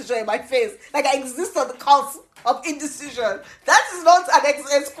of indecision in my face. Like I exist on the cusp of indecision. That is not an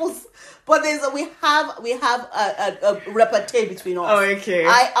excuse. But we have a repartee between us. Oh, okay.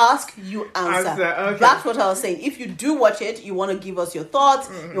 I ask, you answer. Okay. That's what I was saying. If you do watch it, you want to give us your thoughts,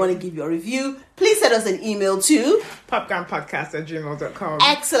 you want to give your review, please send us an email to popgrampodcast@gmail.com.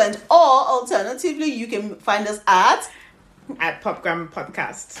 Excellent. Or alternatively, you can find us at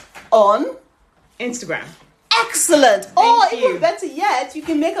popgrampodcast on Instagram. Excellent. Or even better yet, you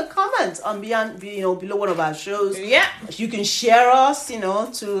can make a comment on below one of our shows. Yeah. You can share us,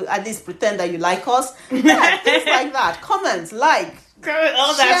 to at least pretend that you like us. Yeah, things like that. Comments, like,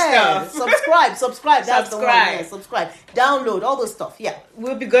 all share, that stuff. Subscribe. That's the one. Yeah, subscribe. Download all those stuff. Yeah.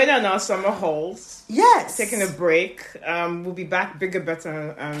 We'll be going on our summer hauls. Yes. Taking a break. We'll be back bigger,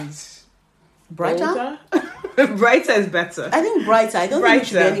 better, and brighter. Brighter is better. I think brighter. I don't think we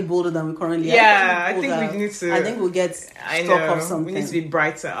should be any bolder than we currently are. Yeah, I think we need to. I think we'll get struck off something. We need to be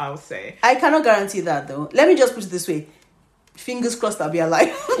brighter, I would say. I cannot guarantee that though. Let me just put it this way. Fingers crossed I'll be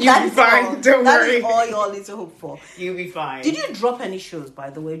alive. You'll be fine. Don't worry. That is all you all need to hope for. You'll be fine. Did you drop any shows, by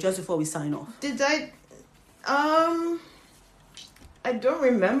the way, just before we sign off? Did I? I don't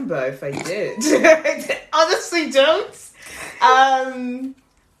remember if I did. Honestly, don't.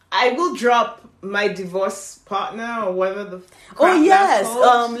 I will drop my divorce partner or whatever the. Oh yes,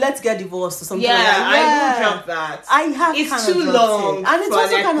 let's get divorced or something. Yeah, like that. I will drop that. I have. It's too long, and it's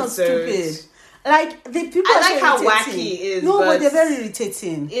also kind of stupid. Like the people. I like how wacky it is. No, but they're very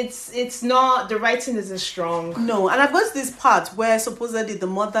irritating. It's not, the writing isn't strong. No, and I've got to this part where supposedly the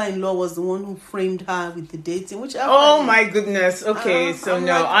mother-in-law was the one who framed her with the dating, which my goodness. Okay, so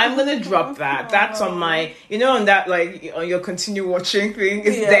no, I'm gonna drop that. That's on my, on that on your continue watching thing.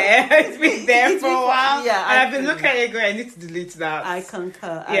 It's there. It's been there for a while. Yeah, and I've been looking at it going, I need to delete that. I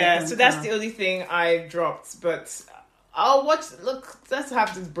concur. So that's the only thing I dropped. But I'll watch. Look, let's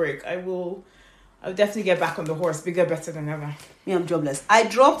have this break. I'll definitely get back on the horse, bigger, better than ever. Me, I'm jobless. I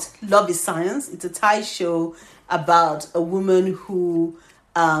dropped Love is Science. It's a Thai show about a woman who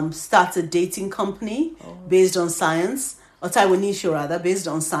starts a dating company based on science, or Taiwanese show rather, based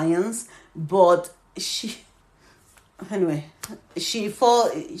on science. But she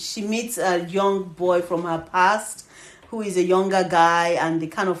meets a young boy from her past who is a younger guy, and they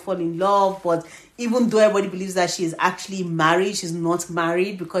kind of fall in love. But even though everybody believes that she is actually married, she's not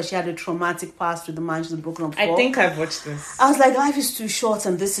married because she had a traumatic past with the man she's broken up for. I think I've watched this. I was like, life is too short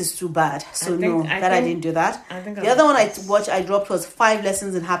and this is too bad. So I didn't do that. The other one I dropped was 5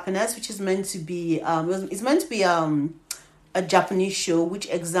 Lessons in Happiness, which is meant to be it's meant to be a Japanese show which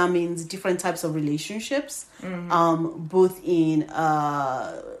examines different types of relationships, both in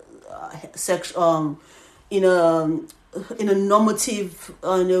sex, in a normative,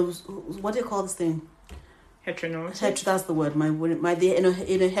 what do you call this thing? Heteronormative. That's the word. In a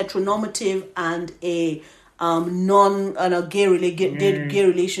heteronormative and a gay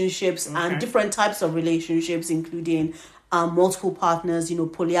relationships, and different types of relationships, including multiple partners,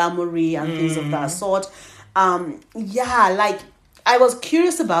 polyamory and things of that sort. I was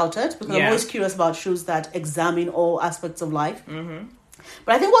curious about it because I'm always curious about shows that examine all aspects of life.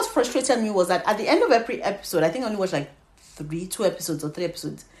 But I think what frustrated me was that at the end of every episode, I think I only watched like 3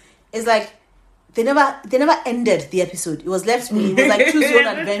 episodes. It's like they never ended the episode. It was left to me. It was like choose your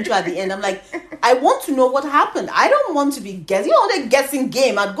own adventure at the end. I'm like, I want to know what happened. I don't want to be guessing. The guessing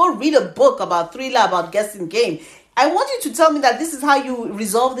game. I'd go read a book about thriller about guessing game. I want you to tell me that this is how you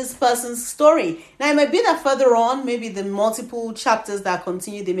resolve this person's story. Now, it might be that further on, maybe the multiple chapters that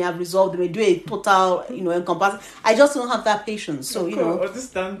continue, they may have resolved, they may do a total, encompassing. I just don't have that patience. So,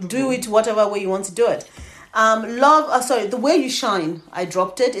 do it whatever way you want to do it. The Way You Shine, I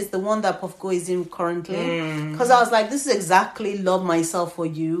dropped it. It's the one that Puffco is in currently. Because I was like, this is exactly Love Myself for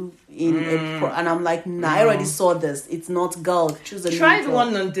You. And I'm like, nah, I already saw this. It's not girl. Choose a Try the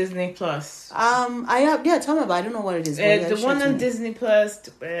one on Disney Plus. Tell me about. I don't know what it is. The one on Disney Plus.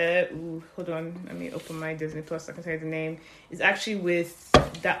 Hold on, let me open my Disney Plus. I can tell you the name. It's actually with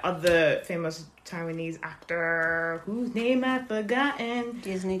that other famous Taiwanese actor whose name I've forgotten.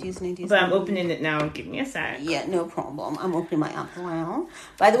 Disney. But I'm opening it now. Give me a sec. Yeah, no problem. I'm opening my app now.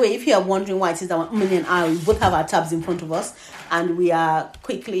 By the way, if you are wondering why it is that Umini and I, we both have our tabs in front of us, and we are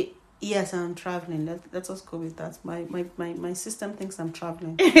quickly. Yes, I'm traveling. Let us go with that. My system thinks I'm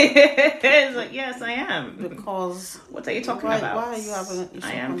traveling. It's like, yes, I am. Because what are you talking about? Why are you having an issue?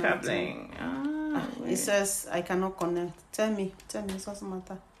 I am traveling. It says I cannot connect. Tell me, it doesn't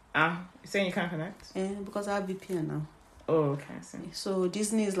matter. You're saying you can't connect? Yeah, because I have VPN now. Oh, okay. So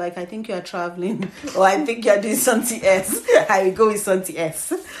Disney is like, I think you are traveling, or I think you are doing something else. I will go with something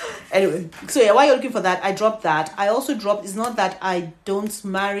else. Anyway, so while you're looking for that, I dropped that. I also dropped. It's not that I don't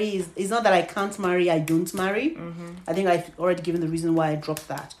marry. It's not that I can't marry. I don't marry. I think I've already given the reason why I dropped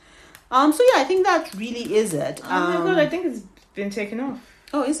that. I think that really is it. Oh my god, I think it's been taken off.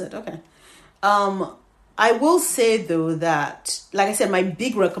 Oh, is it? Okay. I will say though that, like I said, my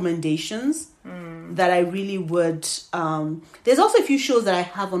big recommendations that I really would. There's also a few shows that I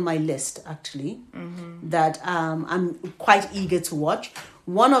have on my list actually that I'm quite eager to watch.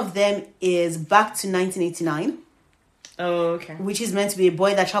 One of them is Back to 1989. Oh, okay. Which is meant to be a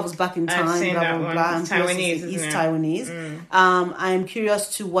boy that travels back in time. I've seen that one. It's Taiwanese, isn't it? Taiwanese. I'm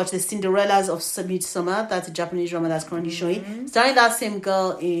curious to watch the Cinderellas of Midsummer. That's a Japanese drama that's currently showing. Starring that same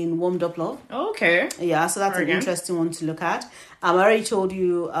girl in Warmed Up Love. Okay. Yeah, so that's an interesting one to look at. I already told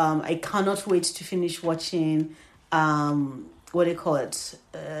you I cannot wait to finish watching what do you call it?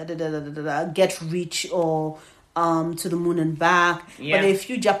 Get Rich or To the Moon and Back. Yeah. But there are a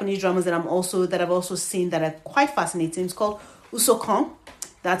few Japanese dramas that I've also seen that are quite fascinating. It's called Usokon.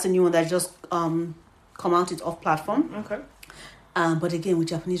 That's a new one that just come out. It's off platform. Okay. But again, with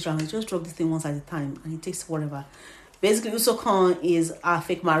Japanese dramas, just drop this thing once at a time, and it takes forever. Basically, Usokon is a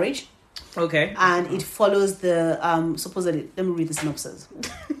fake marriage. Okay. And it follows the supposedly. Let me read the synopsis.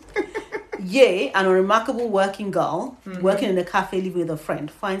 Ye, an unremarkable working girl working in a cafe living with a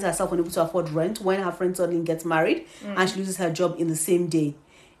friend, finds herself unable to afford rent when her friend suddenly gets married and she loses her job in the same day.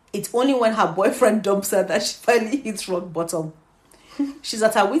 It's only when her boyfriend dumps her that she finally hits rock bottom. She's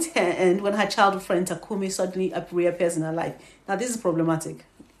at her wit's end when her childhood friend Takumi suddenly reappears in her life. Now, this is problematic.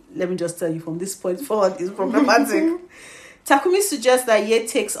 Let me just tell you from this point forward, it's problematic. Takumi suggests that Ye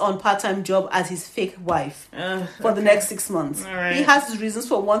takes on part-time job as his fake wife for the next 6 months. Right. He has his reasons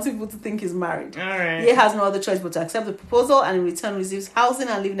for wanting people to think he's married. Right. Ye has no other choice but to accept the proposal and in return receives housing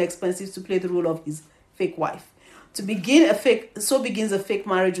and living expenses to play the role of his fake wife. So begins a fake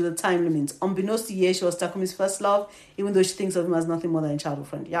marriage with a time limit. Unbeknownst to Ye, she was Takumi's first love, even though she thinks of him as nothing more than a childhood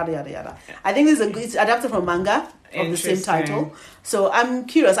friend. Yada, yada, yada. I think it's adapted from manga of the same title. So I'm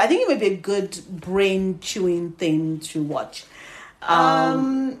curious. I think it may be a good brain-chewing thing to watch.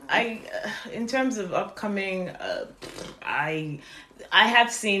 In terms of upcoming, I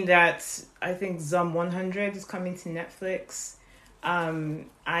have seen that. I think Zum 100 is coming to Netflix.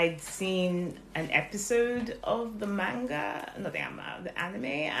 I'd seen an episode of the manga, not the anime,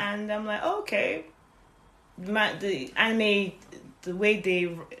 and I'm like, okay, the anime, the way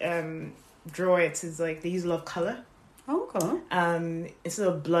they draw it is like they use a lot of color. Okay. Instead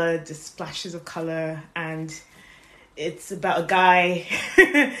of blood, just splashes of color, and it's about a guy.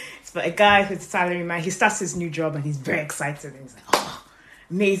 It's about a guy who's a salaryman. He starts his new job and he's very excited. And he's like, "Oh,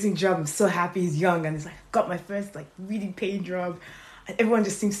 amazing job! I'm so happy." He's young and he's like, "Got my first like really paid job." And everyone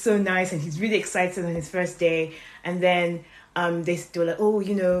just seems so nice, and he's really excited on his first day. And then they were like, "Oh,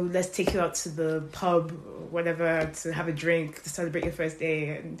 let's take you out to the pub or whatever to have a drink to celebrate your first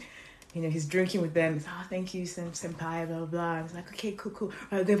day." And he's drinking with them. He's like, "Oh, thank you, senpai, blah, blah, blah." And it's like, "Okay, cool. All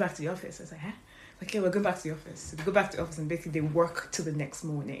right, we're going back to the office." I was like, "Huh?" Like, "Yeah, we're going back to the office." So they go back to the office and basically they work till the next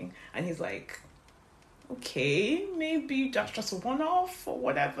morning. And he's like, "Okay, maybe that's just a one-off or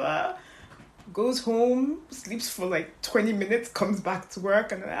whatever." Goes home, sleeps for like 20 minutes, comes back to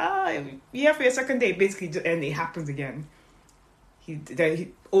work, and yeah, for your second day, basically, and it happens again. He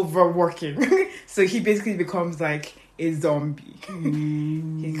overworking. So he basically becomes like a zombie.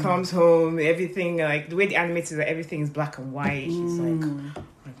 He comes home, everything, like the way the animated it, everything is black and white. He's like, "Oh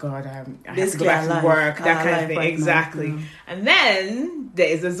my god, I have to go back to work," that kind of thing. Right, exactly. Now. And then there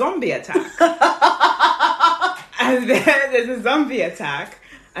is a zombie attack.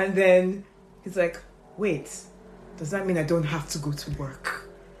 And then he's like, "Wait, does that mean I don't have to go to work?"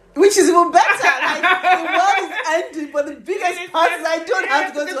 Which is even better. Like, the world is ending, but the biggest part is I don't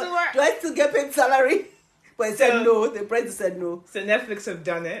have to go to work. Do I still get paid salary? But it said no. The president said no. So Netflix have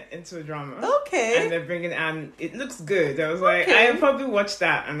done it into a drama. Okay. And they're bringing it looks good. I was like, I'll probably watch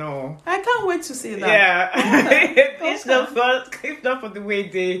that and all. I can't wait to see that. Yeah. Okay. If not for the way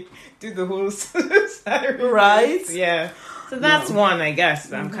they do the whole salary. Right? Yeah. So that's one, I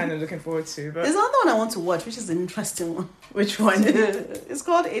guess, I'm kind of looking forward to. But there's another one I want to watch, which is an interesting one. Which one? It's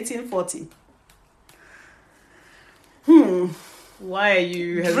called 1840. Why are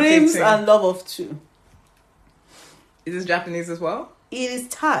you hesitating? Dreams and Love of Two. Is this Japanese as well? It is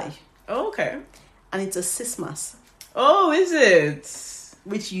Thai. Oh, okay. And it's a sismas. Oh, is it?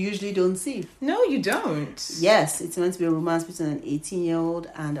 Which you usually don't see. No, you don't. Yes, it's meant to be a romance between an 18-year-old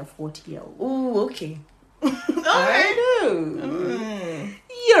and a 40-year-old. Oh, okay. I know.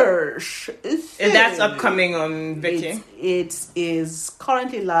 Yes. And that's upcoming on Viki. It is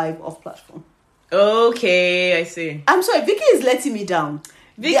currently live off platform. Okay, I see. I'm sorry, Viki is letting me down.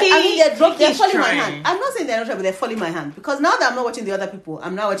 They're falling my hand. I'm not saying they're not trying, but they're falling my hand. Because now that I'm not watching the other people,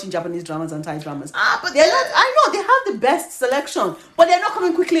 I'm now watching Japanese dramas and Thai dramas. But they're not, I know, they have the best selection, but they're not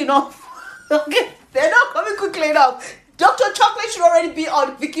coming quickly enough. Okay? They're not coming quickly enough. Dr. Chocolate should already be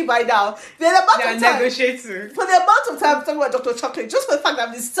on Viki by now. They're negotiating. For the amount of time I'm talking about Dr. Chocolate, just for the fact that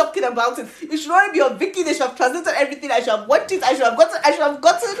I've been talking about it, it should already be on Viki. They should have translated everything. I should have watched it. I should have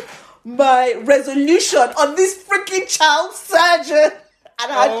gotten my resolution on this freaking child surgeon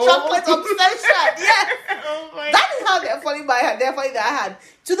and her chocolate obsession. Yeah. That is how they're falling my hand. They're falling their hand.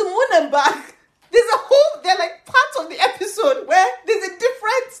 To the moon and back. They're like parts of the episode where there's a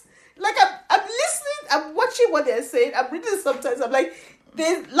difference. Like, I'm listening, I'm watching what they're saying, I'm reading the subtitles, I'm like,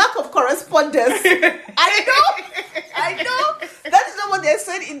 there's lack of correspondence. I know. That is not what they're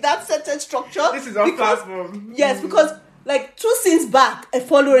saying in that sentence structure. This is on platform. Yes, because, like, 2 scenes back,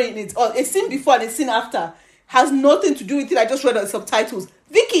 following it, or a scene before and a scene after, has nothing to do with it. I just read on subtitles.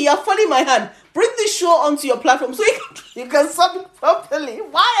 Viki, you're falling my hand. Bring this show onto your platform so you can sub it properly.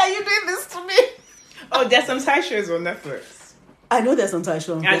 Why are you doing this to me? Oh, there's some Thai shows on Netflix. I know there's some Thai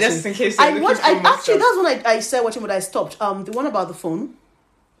show. Yeah, just in case. Actually, that's when I started watching, but I stopped. The one about the phone.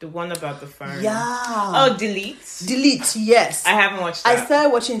 The one about the phone. Yeah. Oh, Delete. Yes. I haven't watched that. I started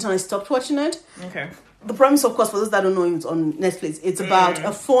watching it and I stopped watching it. Okay. The premise, of course, for those that don't know, it's on Netflix. It's about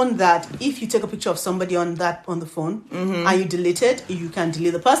a phone that if you take a picture of somebody on the phone and you delete it, you can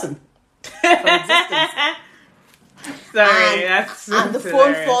delete the person from existence. Sorry, that's and the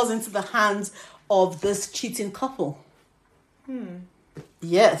phone falls into the hands of this cheating couple.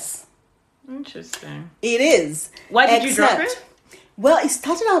 Yes. Interesting. It is. Why did you drop it? Well, it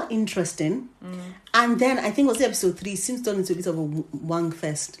started out interesting, and then I think it was episode 3. Seems turned into a bit of a wang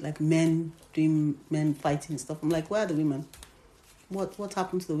fest, like men fighting and stuff. I'm like, where are the women? What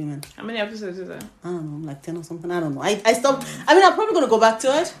happened to the women? How many episodes is that? I don't know, like 10 or something. I don't know. I stopped. I mean, I'm probably going to go back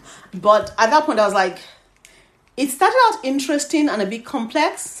to it, but at that point, I was like, it started out interesting and a bit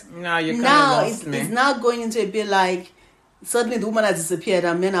complex. No, you kind of lost me. It's now going into a bit like, suddenly the woman has disappeared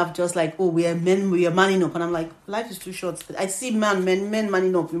and men have just like, we are manning up. And I'm like, life is too short. I see men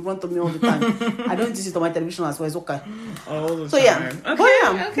manning up in front of me all the time. I don't see it on my television as well. It's okay. All the time. So yeah.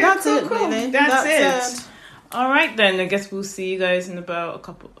 Okay, That's cool, it. cool. Really. That's it. All right, then. I guess we'll see you guys in about a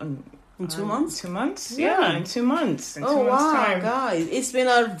couple... in 2 months? 2 months? Yeah, in 2 months. In 2 Oh, months' wow, time. guys. It's been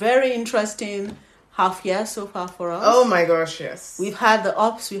a very interesting half year so far for us. Oh, my gosh, yes. We've had the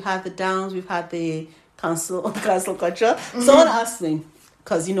ups, we've had the downs, we've had the cancel culture. Someone asked me,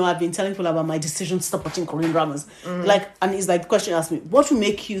 because, you know, I've been telling people about my decision to stop watching Korean dramas. And it's like, the question asked me, what will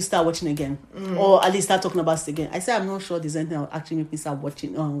make you start watching again? Or at least start talking about it again? I said, I'm not sure there's anything that will actually make me start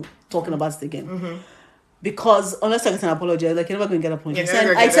talking about it again. Because unless I get an apology, like, you're never going to get an apology.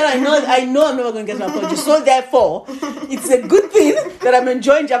 I know I'm never going to get an apology. So therefore, it's a good thing that I'm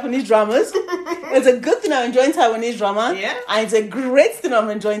enjoying Japanese dramas. It's a good thing I'm enjoying Taiwanese drama. Yeah. And it's a great thing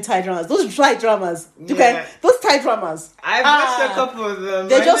I'm enjoying Thai dramas. Those Thai dramas. Okay? Those Thai dramas. I've watched a couple of them.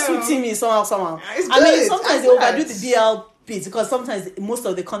 They're just sweeting me somehow. It's good. I mean, sometimes they overdo the BL bits because sometimes most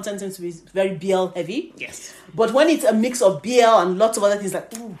of the content seems to be very BL heavy. Yes. But when it's a mix of BL and lots of other things,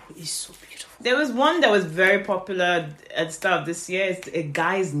 like, ooh, it's so beautiful. There was one that was very popular at the start of this year. It's a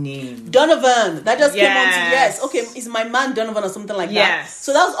guy's name. Donovan. That just came on to, yes. Okay, it's my man Donovan or something like that. Yes.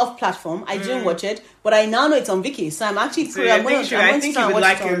 So that was off platform. I didn't watch it, but I now know it's on Viki. So I'm actually So I think you would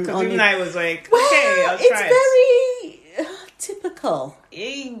like it because even I was like, well, okay, I'll try it's very typical.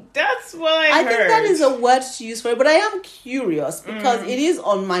 That's what I heard. I think that is a word to use for it, but I am curious because it is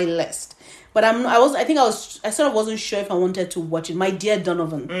on my list. But I sort of wasn't sure if I wanted to watch it. My dear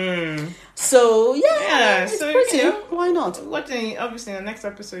Donovan. So it's so, pretty. You know, why not? Obviously, in the next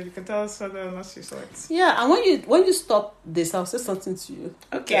episode, you can tell us whether or not you saw it. Yeah, and when you stop this, I'll say something to you.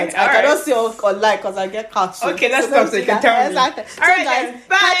 Okay, I cannot say or like because I get caught. Okay, let's stop so you can tell me. Exactly. All right, guys,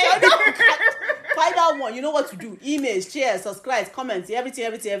 bye. Find out more. You know what to do. Emails, shares, subscribe, comments,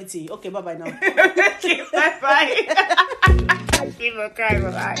 everything. Okay, bye now. Okay, bye. Keep on crying,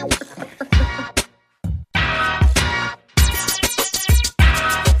 bye.